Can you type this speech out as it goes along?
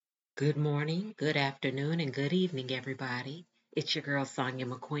Good morning, good afternoon, and good evening, everybody. It's your girl Sonia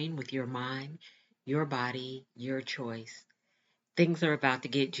McQueen with your mind, your body, your choice. Things are about to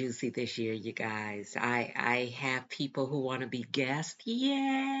get juicy this year, you guys. I have people who want to be guests.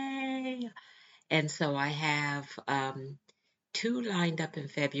 Yay! And so I have two lined up in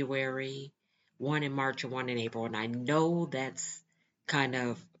February, one in March and one in April. And I know that's kind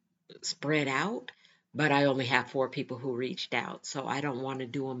of spread out, but I only have four people who reached out. So I don't want to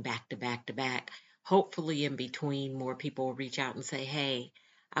do them back to back to back. Hopefully, in between, more people will reach out and say, hey,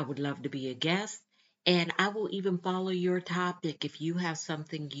 I would love to be a guest. And I will even follow your topic. If you have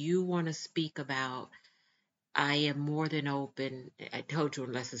something you want to speak about, I am more than open. I told you,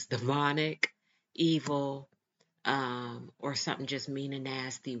 unless it's demonic, evil, or something just mean and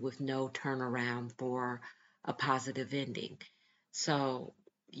nasty with no turnaround for a positive ending. So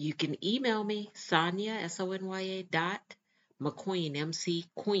you can email me, Sonya, Sonya dot McQueen, MC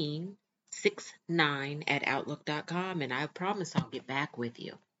Queen 69 at Outlook.com, and I promise I'll get back with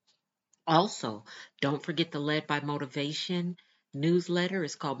you. Also, don't forget the Led by Motivation newsletter.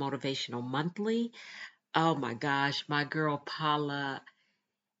 It's called Motivational Monthly. Oh my gosh, my girl Paula,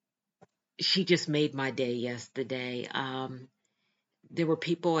 she just made my day yesterday. There were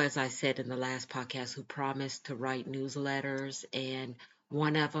people, as I said in the last podcast, who promised to write newsletters, and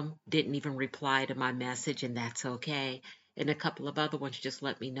one of them didn't even reply to my message, and that's okay. And a couple of other ones just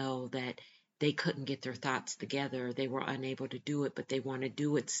let me know that they couldn't get their thoughts together. They were unable to do it, but they want to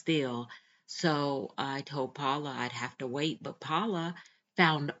do it still. So I told Paula I'd have to wait, but Paula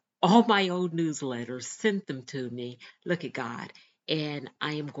found all my old newsletters, sent them to me. Look at God. And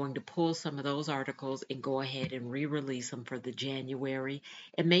I am going to pull some of those articles and go ahead and re-release them for the January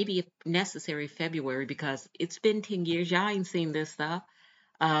and maybe if necessary February because it's been 10 years. Y'all ain't seen this stuff.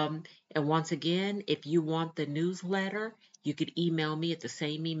 And once again, if you want the newsletter, you could email me at the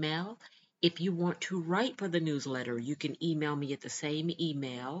same email. If you want to write for the newsletter, you can email me at the same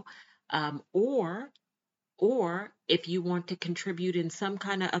email. Um, or or if you want to contribute in some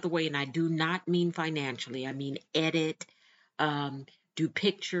kind of other way, and I do not mean financially, I mean edit, um, do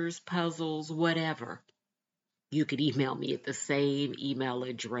pictures, puzzles, whatever, you could email me at the same email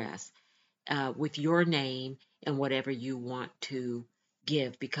address with your name and whatever you want to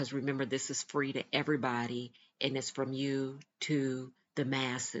give. Because remember, this is free to everybody and it's from you to the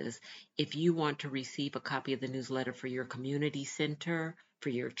masses. If you want to receive a copy of the newsletter for your community center, for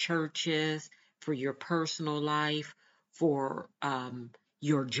your churches, for your personal life, for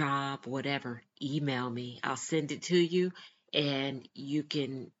your job, whatever, email me. I'll send it to you and you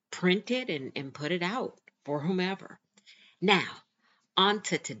can print it and put it out for whomever. Now, on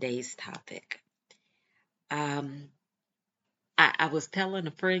to today's topic. Um, I was telling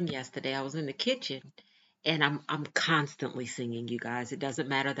a friend yesterday, I was in the kitchen and I'm constantly singing, you guys. It doesn't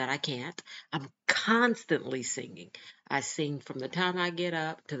matter that I can't. I'm constantly singing. I sing from the time I get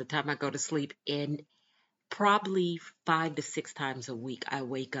up to the time I go to sleep, and probably 5 to 6 times a week I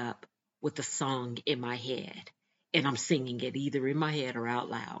wake up with a song in my head and I'm singing it either in my head or out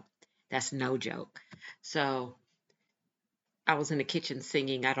loud. That's no joke. So I was in the kitchen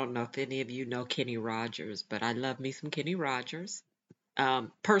singing. I don't know if any of you know Kenny Rogers, but I love me some Kenny Rogers.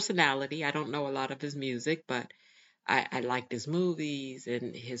 Personality, I don't know a lot of his music, but I liked his movies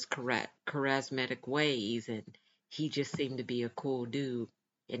and his charismatic ways, and he just seemed to be a cool dude.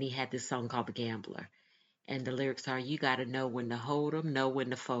 And he had this song called The Gambler. And the lyrics are, you got to know when to hold 'em, know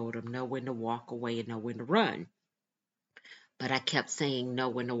when to fold 'em, know when to walk away, and know when to run. But I kept saying, know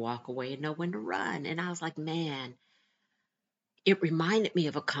when to walk away and know when to run. And I was like, man, it reminded me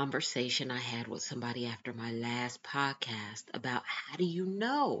of a conversation I had with somebody after my last podcast about how do you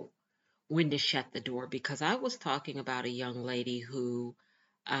know when to shut the door? Because I was talking about a young lady who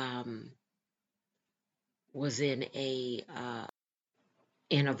um, was in a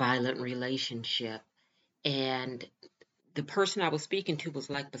violent relationship, and the person I was speaking to was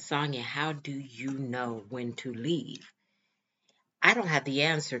like, Basanya, how do you know when to leave? I don't have the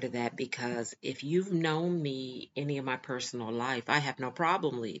answer to that because if you've known me any of my personal life, I have no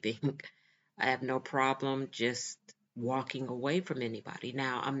problem leaving. I have no problem just walking away from anybody.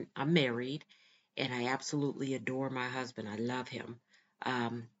 Now, I'm married and I absolutely adore my husband. I love him.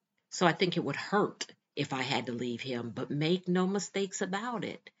 Um, so I think it would hurt if I had to leave him, but make no mistakes about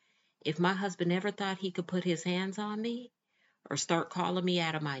it. If my husband ever thought he could put his hands on me or start calling me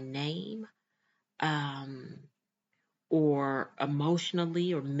out of my name, um, or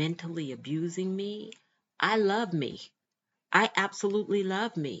emotionally or mentally abusing me, I love me. I absolutely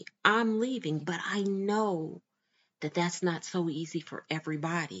love me. I'm leaving, but I know that that's not so easy for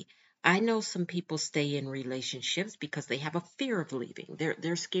everybody. I know some people stay in relationships because they have a fear of leaving.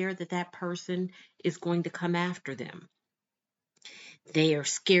 They're scared that that person is going to come after them. They are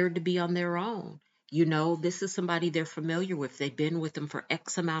scared to be on their own. This is somebody they're familiar with. They've been with them for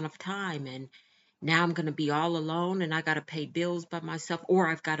X amount of time, and now I'm going to be all alone and I got to pay bills by myself, or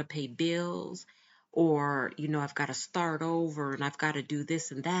I've got to pay bills, or, I've got to start over and I've got to do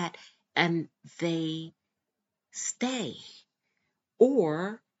this and that. And they stay.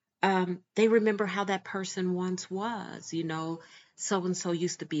 Or they remember how that person once was. So and so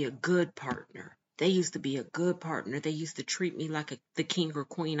used to be a good partner. They used to be a good partner. They used to treat me like the king or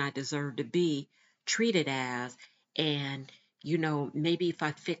queen I deserved to be treated as. And, maybe if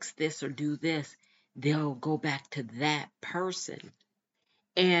I fix this or do this, they'll go back to that person.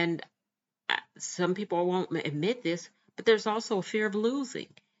 And some people won't admit this, but there's also a fear of losing.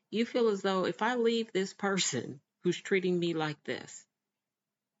 You feel as though if I leave this person who's treating me like this,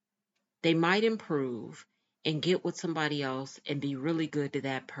 they might improve and get with somebody else and be really good to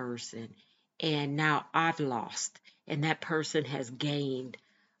that person. And now I've lost, and that person has gained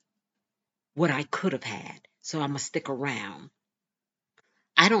what I could have had. So I'm going to stick around.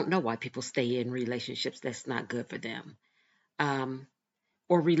 I don't know why people stay in relationships that's not good for them. Um,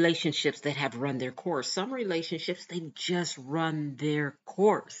 or relationships that have run their course. Some relationships, they just run their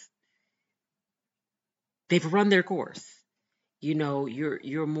course. They've run their course.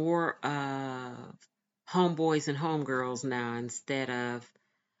 You're more of homeboys and homegirls now instead of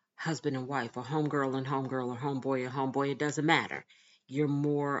husband and wife, or homegirl and homegirl, or homeboy and homeboy. It doesn't matter. You're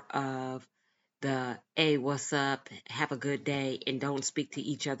more of the, hey, what's up? Have a good day, and don't speak to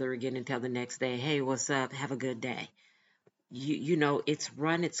each other again until the next day. Hey, what's up? Have a good day. It's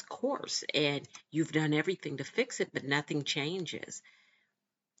run its course, and you've done everything to fix it, but nothing changes.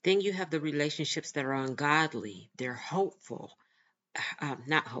 Then you have the relationships that are ungodly. They're hopeful.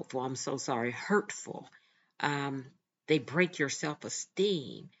 Not hopeful, I'm so sorry, hurtful. Um, they break your self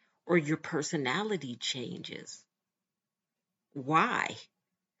esteem, or your personality changes. Why?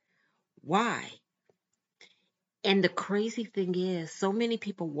 Why? And the crazy thing is, so many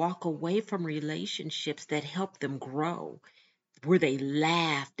people walk away from relationships that help them grow, where they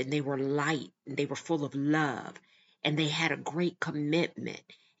laughed and they were light and they were full of love and they had a great commitment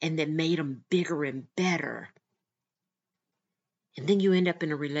and that made them bigger and better. And then you end up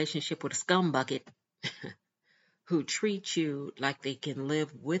in a relationship with a scumbucket who treat you like they can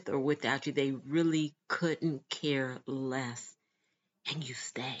live with or without you. They really couldn't care less. And you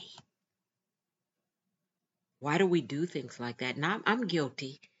stay. Why do we do things like that? And I'm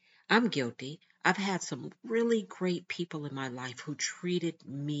guilty. I'm guilty. I've had some really great people in my life who treated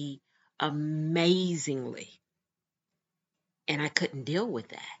me amazingly. And I couldn't deal with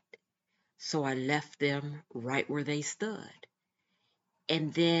that. So I left them right where they stood.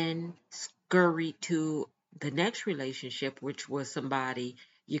 And then scurried to the next relationship, which was somebody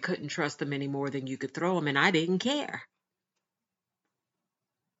you couldn't trust them any more than you could throw them, and I didn't care.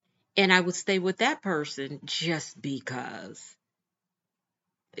 And I would stay with that person just because.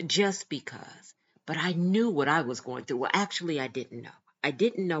 Just because. But I knew what I was going through. Well, actually, I didn't know. I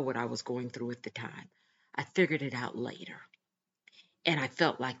didn't know what I was going through at the time. I figured it out later. And I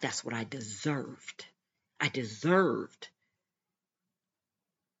felt like that's what I deserved. I deserved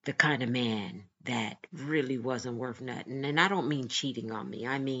the kind of man that really wasn't worth nothing. And I don't mean cheating on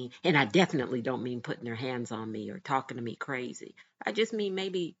me. And I definitely don't mean putting their hands on me or talking to me crazy. I just mean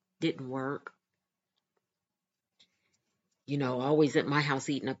maybe didn't work. Always at my house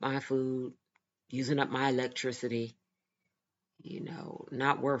eating up my food, using up my electricity,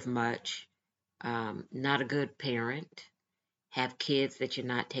 not worth much, not a good parent, have kids that you're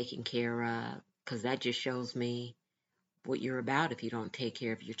not taking care of, because that just shows me what you're about if you don't take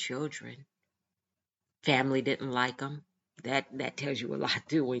care of your children. Family didn't like them. That tells you a lot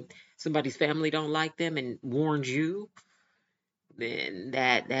too. When somebody's family don't like them and warns you, then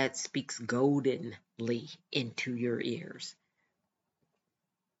that speaks goldenly into your ears.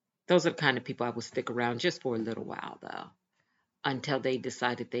 Those are the kind of people I would stick around just for a little while, though, until they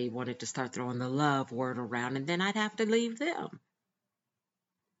decided they wanted to start throwing the love word around, and then I'd have to leave them.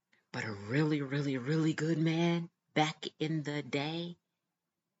 But a really, really, really good man back in the day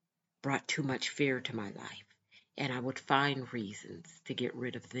brought too much fear to my life, and I would find reasons to get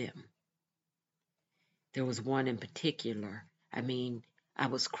rid of them. There was one in particular. I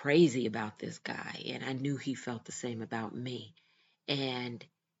was crazy about this guy, and I knew he felt the same about me. And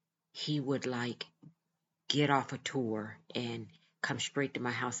he would get off a tour and come straight to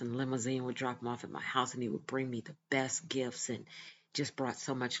my house, and limousine would drop him off at my house, and he would bring me the best gifts and just brought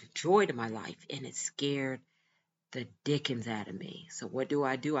so much joy to my life. And it scared the dickens out of me. So what do?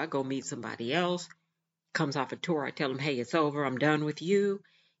 I go meet somebody else. Comes off a tour. I tell them, hey, it's over. I'm done with you.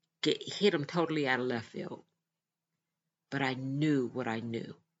 Hit them totally out of left field. But I knew what I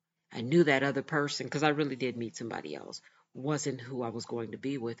knew. I knew that other person, because I really did meet somebody else, wasn't who I was going to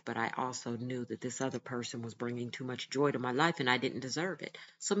be with, but I also knew that this other person was bringing too much joy to my life and I didn't deserve it.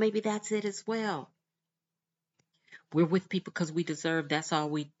 So maybe that's it as well. We're with people because we deserve, that's all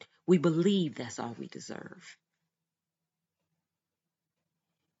we believe that's all we deserve.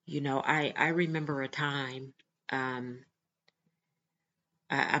 I remember a time, I'm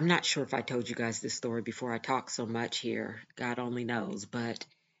not sure if I told you guys this story before. I talk so much here, God only knows, but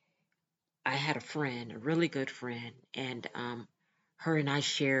I had a friend, a really good friend, and her and I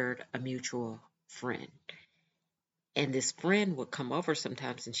shared a mutual friend. And this friend would come over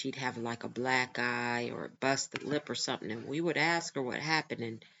sometimes and she'd have like a black eye or a busted lip or something. And we would ask her what happened.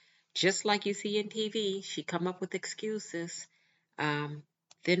 And just like you see in TV, she'd come up with excuses. Um,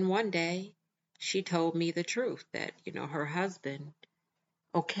 then one day she told me the truth that, her husband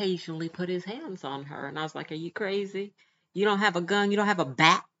occasionally put his hands on her. And I was like, are you crazy? You don't have a gun. You don't have a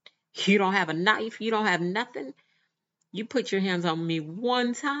bat. You don't have a knife. You don't have nothing. You put your hands on me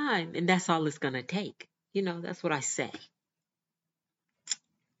one time, and that's all it's going to take. That's what I say.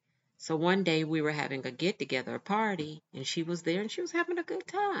 So one day we were having a get together, a party, and she was there and she was having a good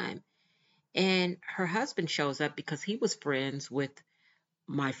time. And her husband shows up because he was friends with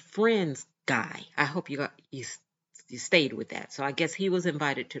my friend's guy. I hope you stayed with that. So I guess he was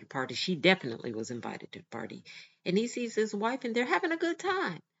invited to the party. She definitely was invited to the party. And he sees his wife and they're having a good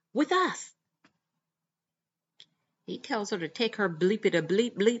time with us. He tells her to take her bleepity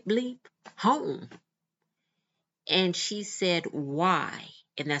bleep bleep bleep home. And she said, why?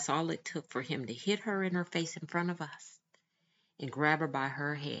 And that's all it took for him to hit her in her face in front of us and grab her by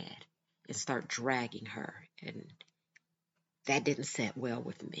her head and start dragging her. And that didn't sit well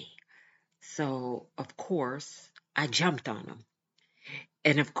with me. So, of course, I jumped on him.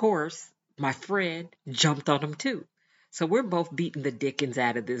 And of course, my friend jumped on him too. So we're both beating the dickens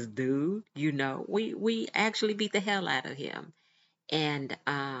out of this dude. We actually beat the hell out of him. And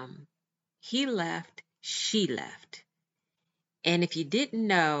he left, she left. And if you didn't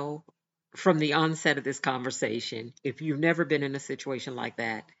know from the onset of this conversation, if you've never been in a situation like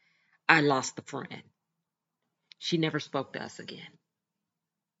that, I lost the friend. She never spoke to us again.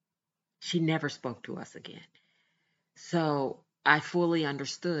 She never spoke to us again. So I fully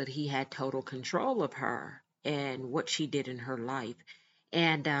understood he had total control of her and what she did in her life.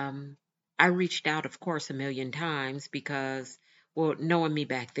 And I reached out, of course, a million times because, well, knowing me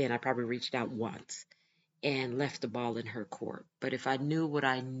back then, I probably reached out once and left the ball in her court. But if I knew what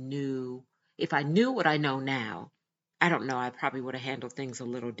I knew, if I knew what I know now, I don't know, I probably would have handled things a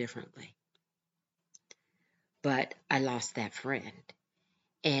little differently. But I lost that friend.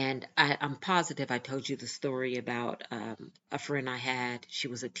 And I'm positive I told you the story about a friend I had. She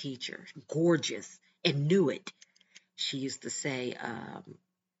was a teacher, gorgeous, and knew it. She used to say,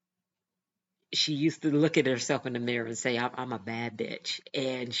 she used to look at herself in the mirror and say, I'm a bad bitch.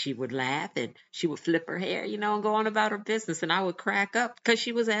 And she would laugh and she would flip her hair, and go on about her business. And I would crack up because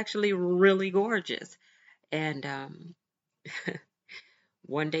she was actually really gorgeous. And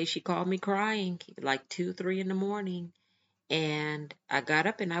one day she called me crying, like 2, 3 in the morning. And I got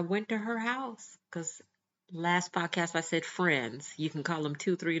up and I went to her house because last podcast I said friends. You can call them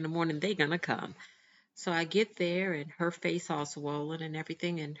 2, 3 in the morning. They're going to come. So I get there and her face all swollen and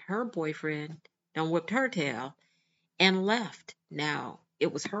everything. And her boyfriend done whipped her tail and left. Now,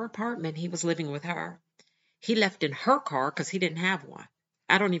 it was her apartment. He was living with her. He left in her car because he didn't have one.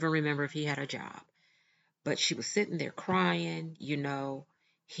 I don't even remember if he had a job. But she was sitting there crying,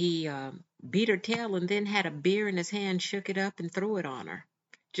 He beat her tail and then had a beer in his hand, shook it up and threw it on her.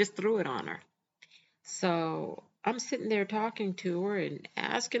 Just threw it on her. So I'm sitting there talking to her and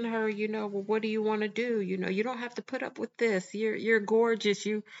asking her, well, what do you want to do? You don't have to put up with this. You're gorgeous.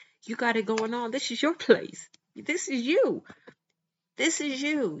 You got it going on. This is your place. This is you. This is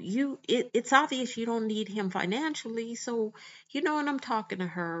you. It's obvious you don't need him financially. So, and I'm talking to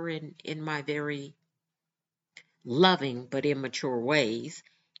her in my very loving but immature ways.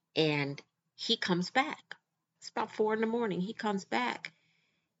 And he comes back. It's about 4 in the morning. He comes back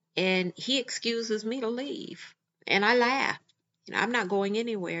and he excuses me to leave. And I laugh. I'm not going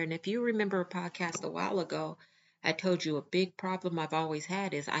anywhere. And if you remember a podcast a while ago, I told you a big problem I've always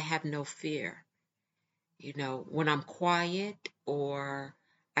had is I have no fear. When I'm quiet or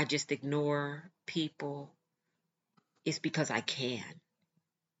I just ignore people, it's because I can.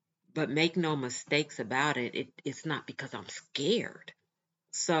 But make no mistakes about it, it's not because I'm scared.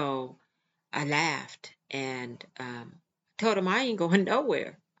 So I laughed And told him I ain't going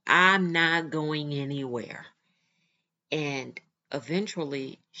nowhere. I'm not going anywhere. And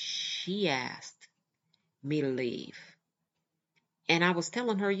eventually she asked me to leave. And I was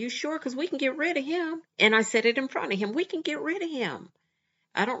telling her, you sure? Because we can get rid of him. And I said it in front of him. We can get rid of him.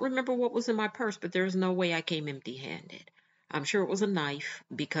 I don't remember what was in my purse, but there's no way I came empty handed. I'm sure it was a knife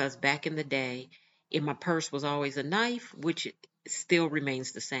because back in the day, in my purse was always a knife, which still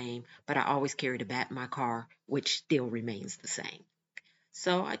remains the same, but I always carried a bat in my car, which still remains the same.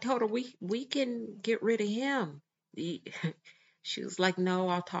 So I told her we can get rid of him. She was like, no,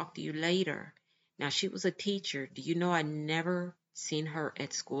 I'll talk to you later. Now she was a teacher. Do you know I never seen her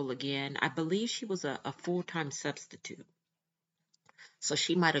at school again? I believe she was a full-time substitute. So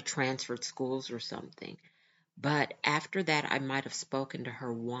she might have transferred schools or something. But after that, I might have spoken to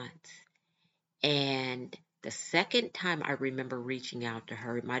her once. And the second time I remember reaching out to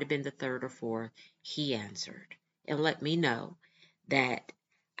her, it might have been the third or fourth, he answered and let me know that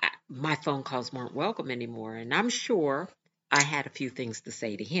my phone calls weren't welcome anymore. And I'm sure I had a few things to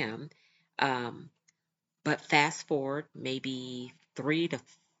say to him. Um, but fast forward maybe 3 to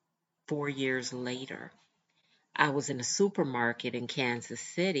 4 years later, I was in a supermarket in Kansas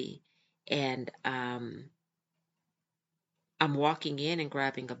City, and I'm walking in and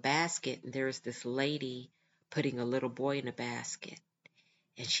grabbing a basket, and there's this lady putting a little boy in a basket.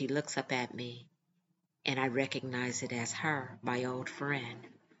 And she looks up at me, and I recognize it as her, my old friend.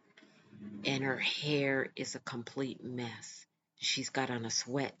 And her hair is a complete mess. She's got on a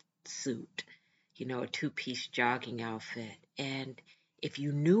sweatsuit, a two-piece jogging outfit. And if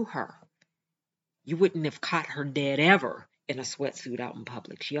you knew her, you wouldn't have caught her dead ever in a sweatsuit out in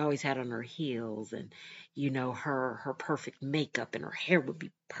public. She always had on her heels and, her perfect makeup, and her hair would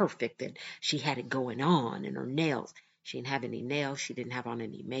be perfect, and she had it going on, and her nails. She didn't have any nails. She didn't have on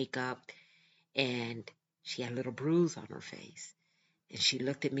any makeup, and she had a little bruise on her face. And she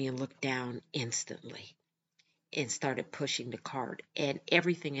looked at me and looked down instantly and started pushing the cart. And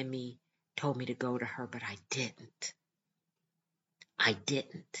everything in me told me to go to her, but I didn't. I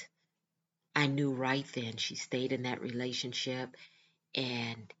didn't. I knew right then she stayed in that relationship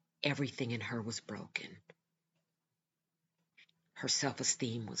and everything in her was broken. Her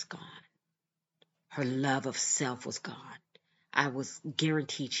self-esteem was gone. Her love of self was gone. I was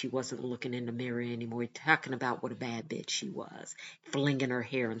guaranteed she wasn't looking in the mirror anymore, talking about what a bad bitch she was, flinging her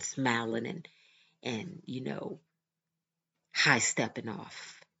hair and smiling and high stepping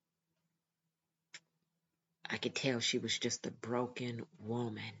off. I could tell she was just a broken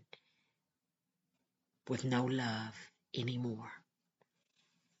woman with no love anymore.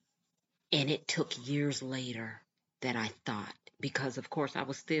 And it took years later that I thought, because of course I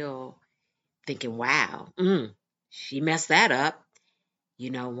was still thinking, wow, she messed that up.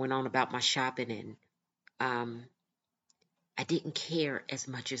 Went on about my shopping, and I didn't care as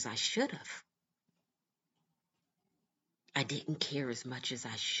much as I should have. I didn't care as much as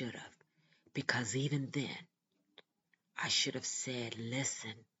I should have, because even then I should have said,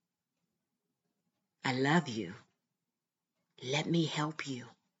 listen, I love you. Let me help you.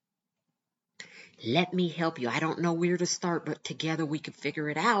 Let me help you. I don't know where to start, but together we can figure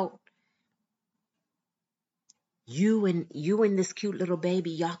it out. You and this cute little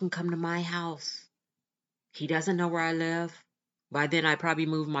baby, y'all can come to my house. He doesn't know where I live. By then I probably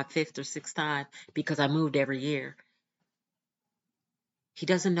moved my fifth or sixth time because I moved every year. He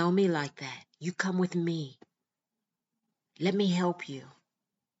doesn't know me like that. You come with me. Let me help you.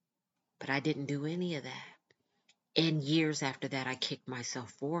 But I didn't do any of that. And years after that, I kicked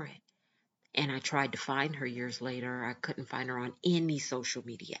myself for it. And I tried to find her years later. I couldn't find her on any social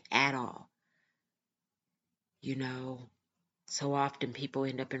media at all. So often people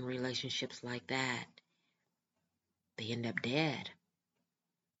end up in relationships like that. They end up dead.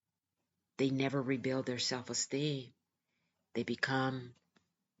 They never rebuild their self-esteem. They become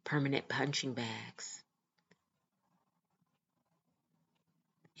permanent punching bags.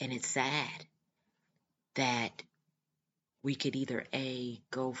 And it's sad that we could either A,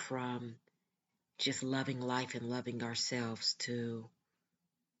 go from just loving life and loving ourselves to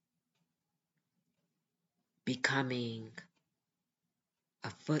becoming a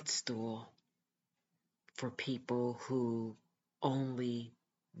footstool for people who only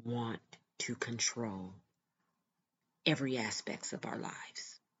want to control every aspect of our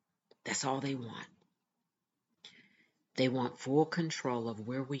lives. That's all they want. They want full control of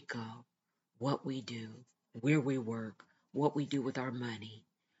where we go, what we do, where we work, what we do with our money.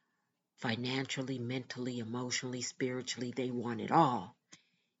 Financially, mentally, emotionally, spiritually, they want it all.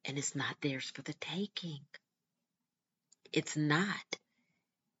 And it's not theirs for the taking. It's not.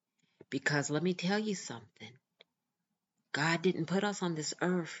 Because let me tell you something. God didn't put us on this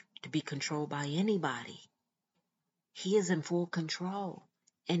earth to be controlled by anybody. He is in full control.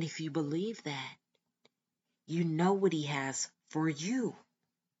 And if you believe that, you know what he has for you.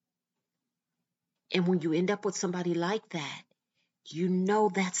 And when you end up with somebody like that, you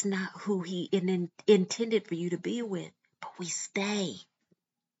know that's not who he intended for you to be with. But we stay.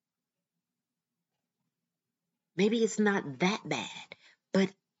 Maybe it's not that bad, but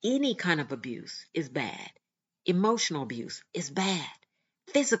any kind of abuse is bad. Emotional abuse is bad.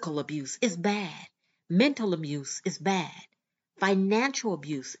 Physical abuse is bad. Mental abuse is bad. Financial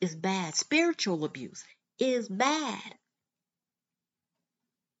abuse is bad. Spiritual abuse is bad.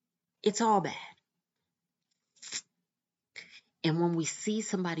 It's all bad. And when we see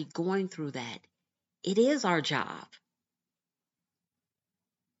somebody going through that, it is our job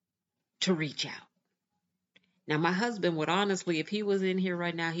to reach out. Now, my husband would honestly, if he was in here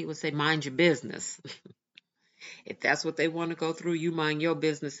right now, he would say, mind your business. If that's what they want to go through, you mind your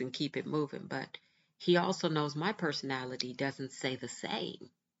business and keep it moving. But he also knows my personality doesn't say the same.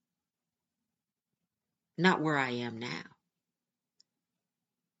 Not where I am now.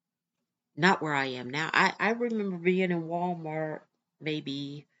 Not where I am now. I remember being in Walmart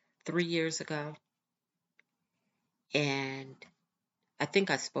maybe 3 years ago. And I think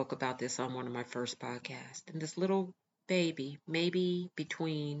I spoke about this on one of my first podcasts. And this little baby, maybe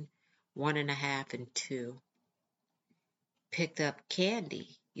between 1.5 and 2, picked up candy.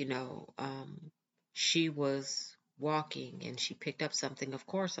 She was walking and she picked up something, of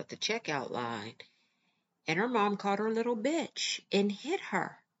course, at the checkout line. And her mom called her a little bitch and hit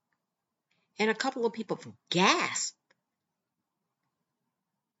her. And a couple of people gasped.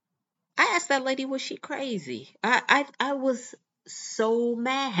 I asked that lady, was she crazy? I was so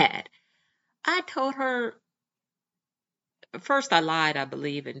mad. I told her, first I lied, I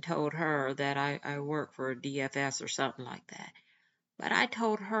believe, and told her that I work for DFS or something like that. But I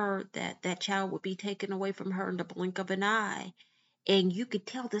told her that that child would be taken away from her in the blink of an eye. And you could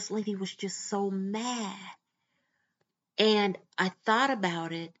tell this lady was just so mad. And I thought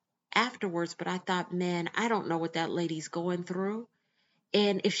about it afterwards, but I thought, man, I don't know what that lady's going through.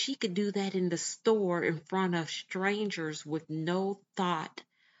 And if she could do that in the store in front of strangers with no thought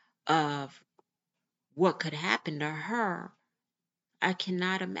of what could happen to her, I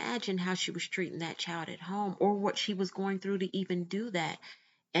cannot imagine how she was treating that child at home or what she was going through to even do that.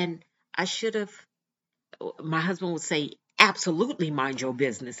 And I should have, my husband would say, absolutely mind your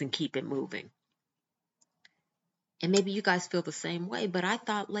business and keep it moving. And maybe you guys feel the same way, but I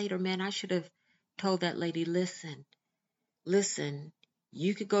thought later, man, I should have told that lady, listen,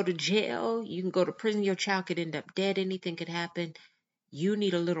 you could go to jail, you can go to prison, your child could end up dead, anything could happen. You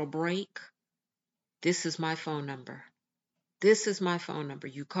need a little break. This is my phone number. This is my phone number.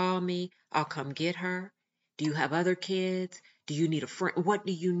 You call me, I'll come get her. Do you have other kids? Do you need a friend? What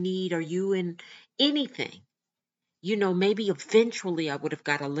do you need? Are you in anything? Maybe eventually I would have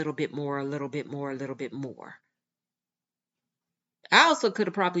got a little bit more, a little bit more, a little bit more. I also could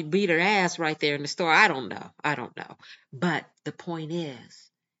have probably beat her ass right there in the store. I don't know. But the point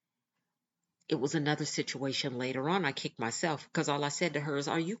is, it was another situation later on. I kicked myself because all I said to her is,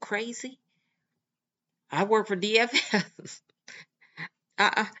 are you crazy? I work for DFS.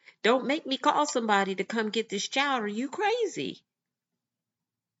 Don't make me call somebody to come get this child. Are you crazy?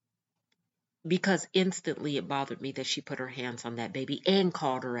 Because instantly it bothered me that she put her hands on that baby and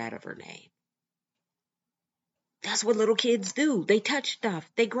called her out of her name. That's what little kids do. They touch stuff.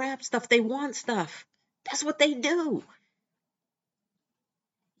 They grab stuff. They want stuff. That's what they do.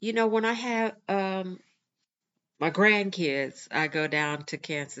 When I have my grandkids, I go down to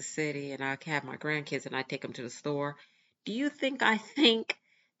Kansas City and I have my grandkids and I take them to the store. Do you think I think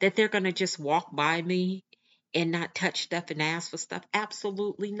that they're going to just walk by me and not touch stuff and ask for stuff?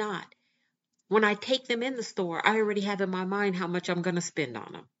 Absolutely not. When I take them in the store, I already have in my mind how much I'm going to spend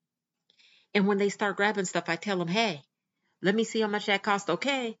on them. And when they start grabbing stuff, I tell them, hey, let me see how much that costs.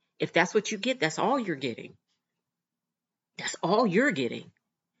 Okay, if that's what you get, that's all you're getting. That's all you're getting.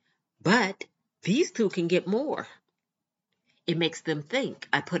 But these two can get more. It makes them think.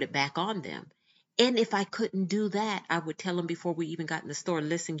 I put it back on them. And if I couldn't do that, I would tell them before we even got in the store,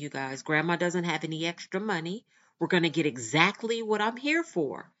 listen, you guys, grandma doesn't have any extra money. We're going to get exactly what I'm here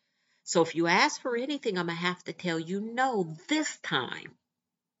for. So if you ask for anything, I'm going to have to tell you no this time.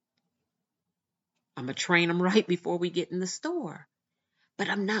 I'm going to train them right before we get in the store. But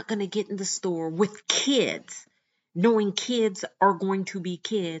I'm not going to get in the store with kids, knowing kids are going to be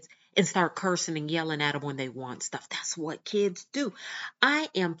kids, and start cursing and yelling at them when they want stuff. That's what kids do. I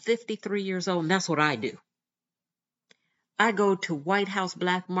am 53 years old, and that's what I do. I go to White House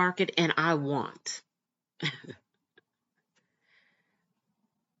Black Market and I want.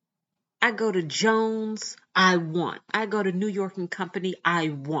 I go to Jones, I want. I go to New York and Company, I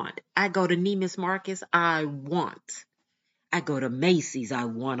want. I go to Neiman Marcus, I want. I go to Macy's, I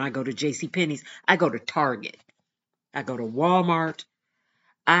want. I go to JCPenney's, I go to Target. I go to Walmart,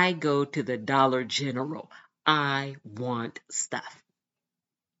 I go to the Dollar General. I want stuff.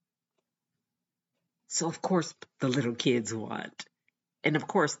 So of course the little kids want. And of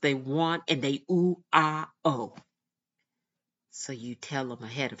course they want and they ooh, ah, oh. So you tell them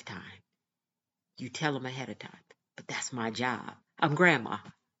ahead of time. You tell them ahead of time. But that's my job. I'm grandma.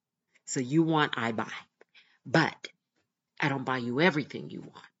 So you want, I buy. But I don't buy you everything you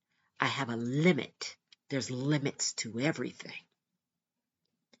want. I have a limit. There's limits to everything.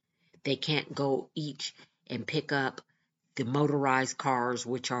 They can't go each and pick up the motorized cars,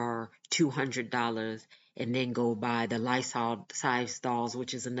 which are $200, and then go buy the Lysol size dolls,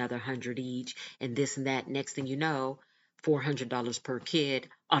 which is another $100 each, and this and that. Next thing you know, $400 per kid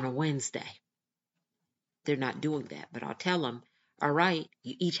on a Wednesday. They're not doing that, but I'll tell them, all right,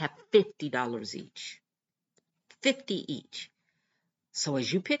 you each have $50 each. 50 each. So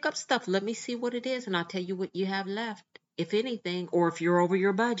as you pick up stuff, let me see what it is, and I'll tell you what you have left, if anything, or if you're over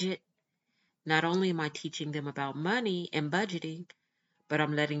your budget. Not only am I teaching them about money and budgeting, but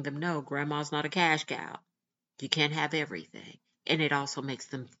I'm letting them know grandma's not a cash cow. You can't have everything. And it also makes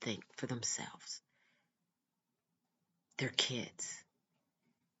them think for themselves. They're kids.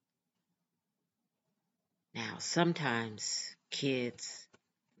 Now, sometimes kids,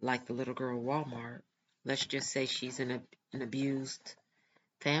 like the little girl at Walmart, let's just say she's in an abused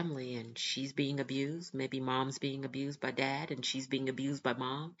family and she's being abused. Maybe mom's being abused by dad and she's being abused by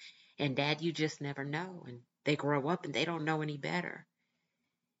mom. And dad, you just never know. And they grow up and they don't know any better.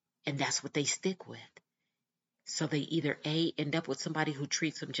 And that's what they stick with. So they either A, end up with somebody who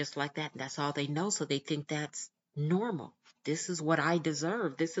treats them just like that, and that's all they know, so they think that's normal. This is what I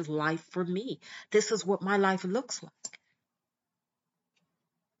deserve. This is life for me. This is what my life looks like.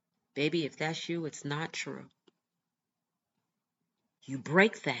 Baby, if that's you, it's not true. You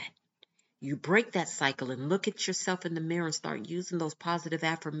break that. You break that cycle and look at yourself in the mirror and start using those positive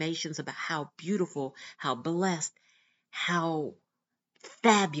affirmations about how beautiful, how blessed, how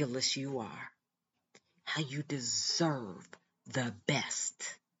fabulous you are, how you deserve the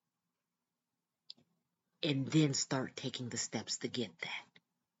best. And then start taking the steps to get that.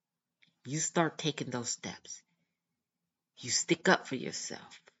 You start taking those steps. You stick up for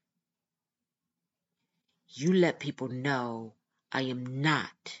yourself. You let people know I am not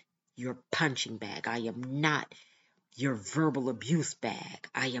your punching bag. I am not your verbal abuse bag.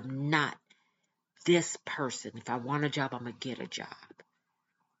 I am not this person. If I want a job, I'm going to get a job.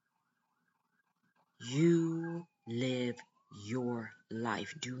 You live your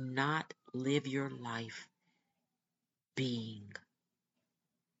life. Do not live your life being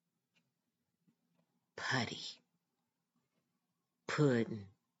putty, pudding,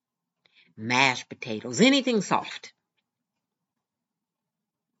 mashed potatoes, anything soft.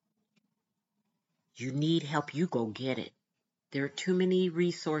 You need help, you go get it. There are too many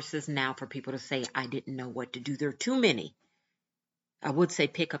resources now for people to say, I didn't know what to do. There are too many. I would say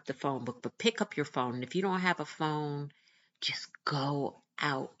pick up the phone book, but pick up your phone. And if you don't have a phone, just go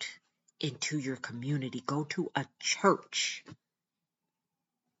out into your community. Go to a church,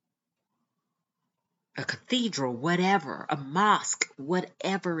 a cathedral, whatever, a mosque,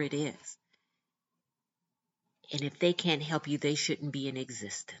 whatever it is. And if they can't help you, they shouldn't be in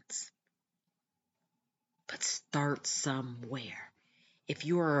existence. But start somewhere. If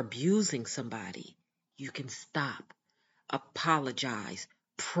you are abusing somebody, you can stop, apologize,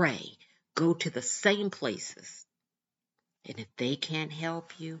 pray, go to the same places. And if they can't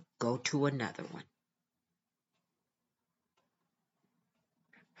help you, go to another one.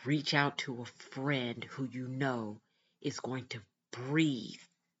 Reach out to a friend who you know is going to breathe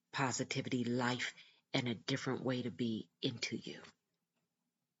positivity, life, and a different way to be into you.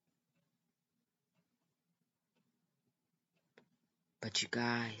 But you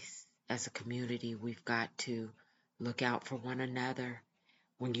guys, as a community, we've got to look out for one another.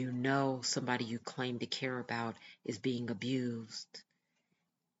 When you know somebody you claim to care about is being abused,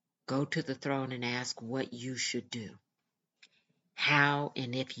 go to the throne and ask what you should do, how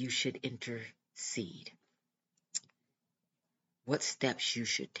and if you should intercede, what steps you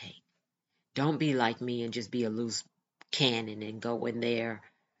should take. Don't be like me and just be a loose cannon and go in there,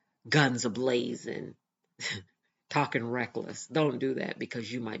 guns ablazing, talking reckless. Don't do that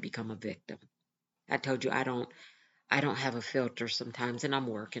because you might become a victim. I told you I don't have a filter sometimes, and I'm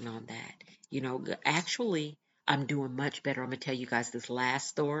working on that. Actually, I'm doing much better. I'm going to tell you guys this last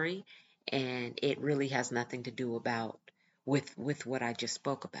story, and it really has nothing to do about with what I just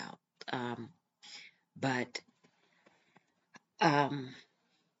spoke about. Um, but um,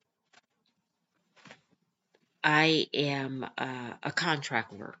 I am a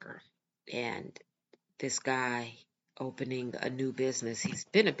contract worker, and this guy opening a new business. He's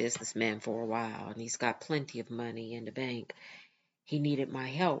been a businessman for a while, and he's got plenty of money in the bank. He needed my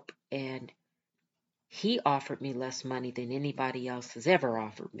help, and he offered me less money than anybody else has ever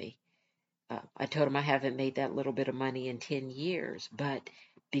offered me. I told him I haven't made that little bit of money in 10 years, but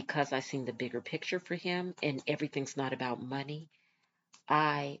because I seen the bigger picture for him and everything's not about money,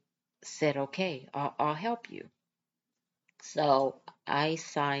 I said, okay, I'll help you. So I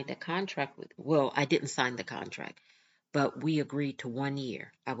signed a contract well, I didn't sign the contract, but we agreed to 1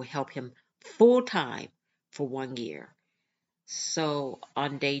 year. I would help him full time for 1 year. So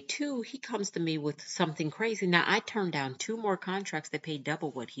on day 2, he comes to me with something crazy. Now, I turned down 2 more contracts that paid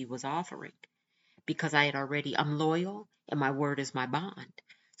double what he was offering because I'm loyal and my word is my bond.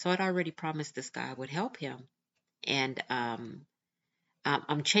 So I'd already promised this guy I would help him. And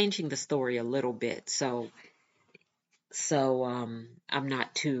I'm changing the story a little bit. So I'm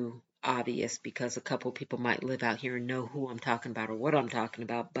not too obvious because a couple people might live out here and know who I'm talking about or what I'm talking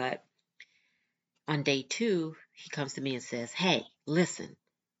about. But on day 2, he comes to me and says, hey, listen,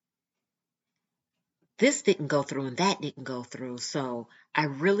 this didn't go through and that didn't go through. So I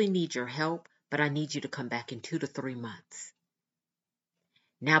really need your help, but I need you to come back in 2 to 3 months.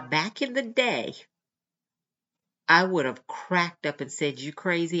 Now, back in the day, I would have cracked up and said, you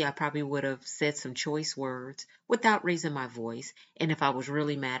crazy. I probably would have said some choice words without raising my voice. And if I was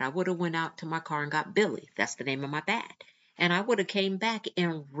really mad, I would have went out to my car and got Billy. That's the name of my bat. And I would have came back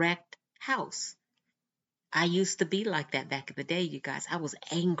and wrecked house. I used to be like that back in the day, you guys. I was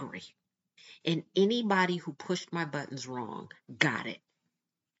angry. And anybody who pushed my buttons wrong got it.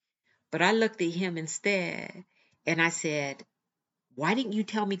 But I looked at him instead and I said, why didn't you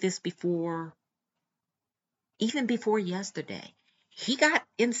tell me this before, even before yesterday? He got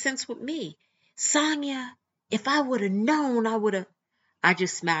incensed with me. Sonia, if I would have known, I would have. I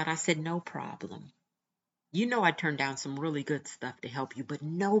just smiled. I said, no problem. You know I turned down some really good stuff to help you, but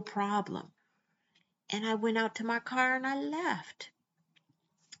no problem. And I went out to my car and I left.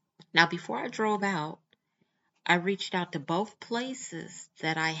 Now, before I drove out, I reached out to both places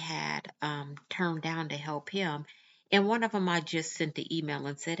that I had turned down to help him. And one of them I just sent the email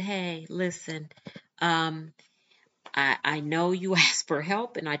and said, hey, listen, um, I know you asked for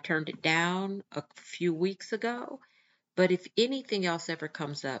help and I turned it down a few weeks ago. But if anything else ever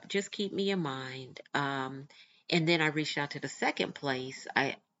comes up, just keep me in mind. And then I reached out to the second place.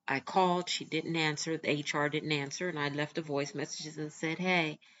 I called, she didn't answer, the HR didn't answer, and I left a voice message and said,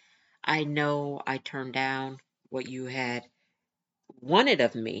 hey, I know I turned down what you had wanted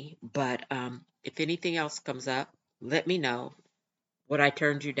of me, but if anything else comes up, let me know. What I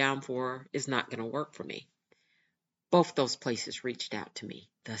turned you down for is not going to work for me. Both those places reached out to me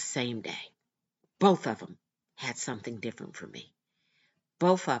the same day. Both of them had something different for me.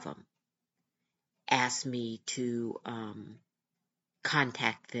 Both of them asked me to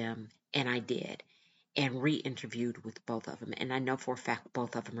contact them, and I did, and re-interviewed with both of them. And I know for a fact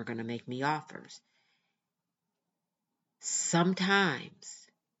both of them are going to make me offers. Sometimes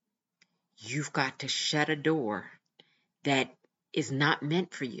you've got to shut a door that is not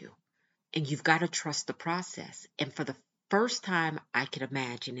meant for you. And you've got to trust the process. And for the first time I can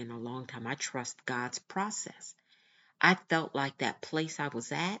imagine in a long time, I trust God's process. I felt like that place I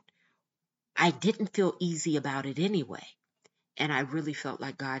was at, I didn't feel easy about it anyway. And I really felt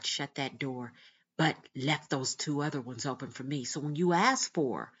like God shut that door, but left those 2 other ones open for me. So when you ask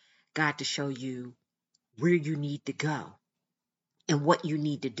for God to show you where you need to go and what you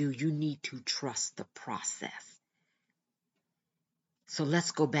need to do, you need to trust the process. So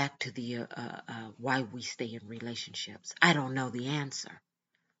let's go back to the why we stay in relationships. I don't know the answer.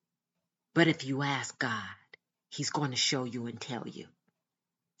 But if you ask God, He's going to show you and tell you.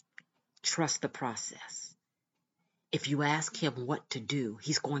 Trust the process. If you ask Him what to do,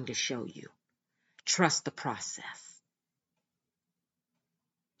 He's going to show you. Trust the process.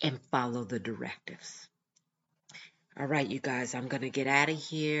 And follow the directives. All right, you guys, I'm going to get out of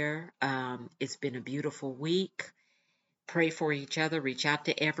here. It's been a beautiful week. Pray for each other. Reach out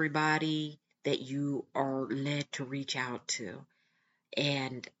to everybody that you are led to reach out to.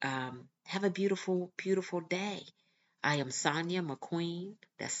 And have a beautiful, beautiful day. I am Sonia McQueen.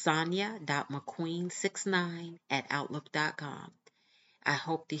 That's sonia.mcqueen69@outlook.com. I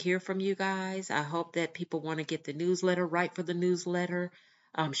hope to hear from you guys. I hope that people want to get the newsletter, write for the newsletter.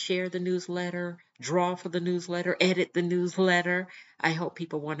 share the newsletter, draw for the newsletter, edit the newsletter. I hope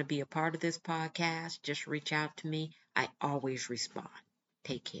people want to be a part of this podcast. Just reach out to me. I always respond.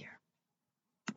 Take care.